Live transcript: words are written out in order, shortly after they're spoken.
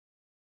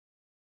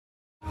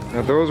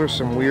Now those are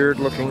some weird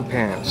looking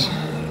pants.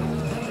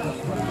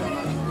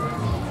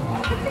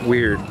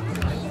 Weird.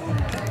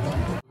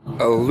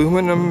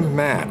 Aluminum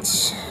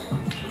mats.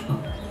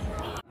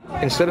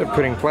 Instead of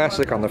putting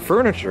plastic on the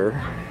furniture,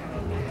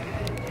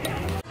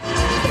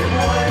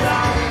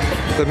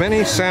 the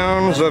many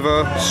sounds of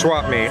a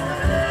swap meet.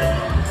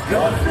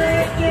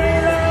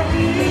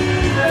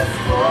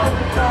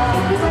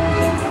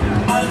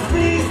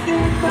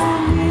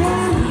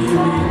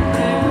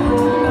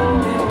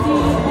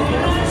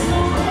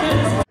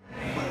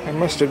 I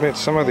must admit,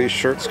 some of these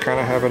shirts kind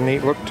of have a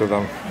neat look to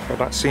them. I've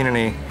not seen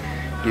any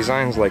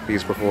designs like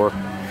these before.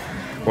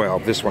 Well,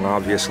 this one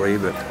obviously,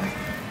 but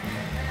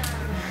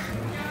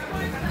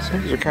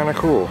these are kind of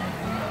cool.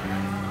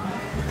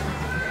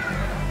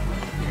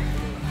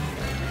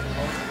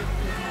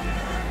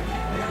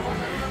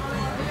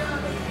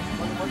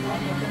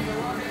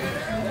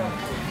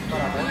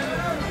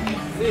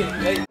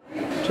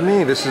 To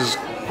me, this is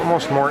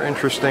almost more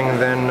interesting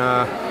than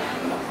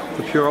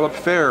the Puyallup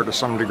Fair to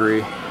some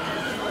degree.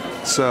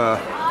 It's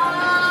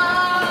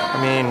I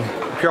mean,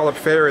 Puyallup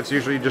Fair, it's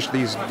usually just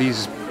these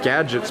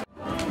gadgets.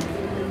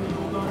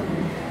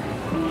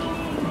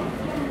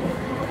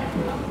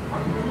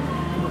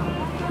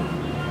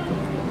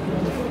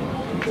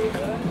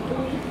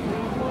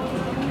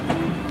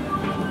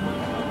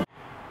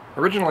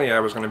 Originally, I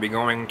was going to be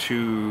going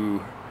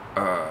to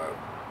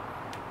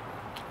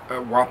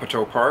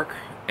Wapato Park,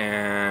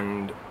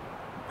 and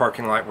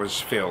parking lot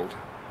was filled.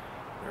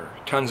 There were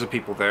tons of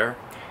people there.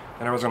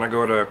 Then I was going to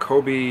go to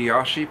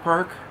Kobayashi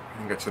Park, I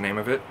think that's the name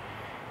of it,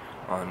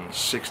 on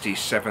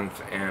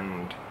 67th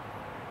and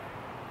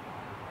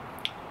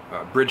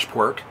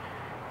Bridgeport,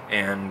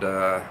 and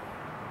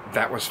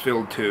that was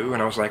filled too.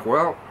 And I was like,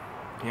 well,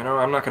 you know,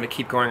 I'm not going to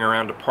keep going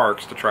around to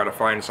parks to try to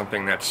find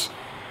something that's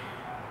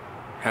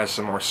has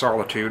some more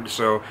solitude.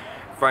 So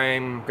if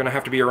I'm going to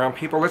have to be around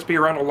people, let's be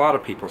around a lot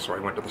of people. So I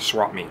went to the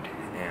swap meet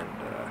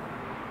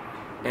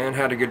and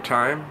had a good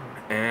time,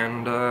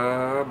 and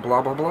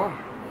blah blah blah.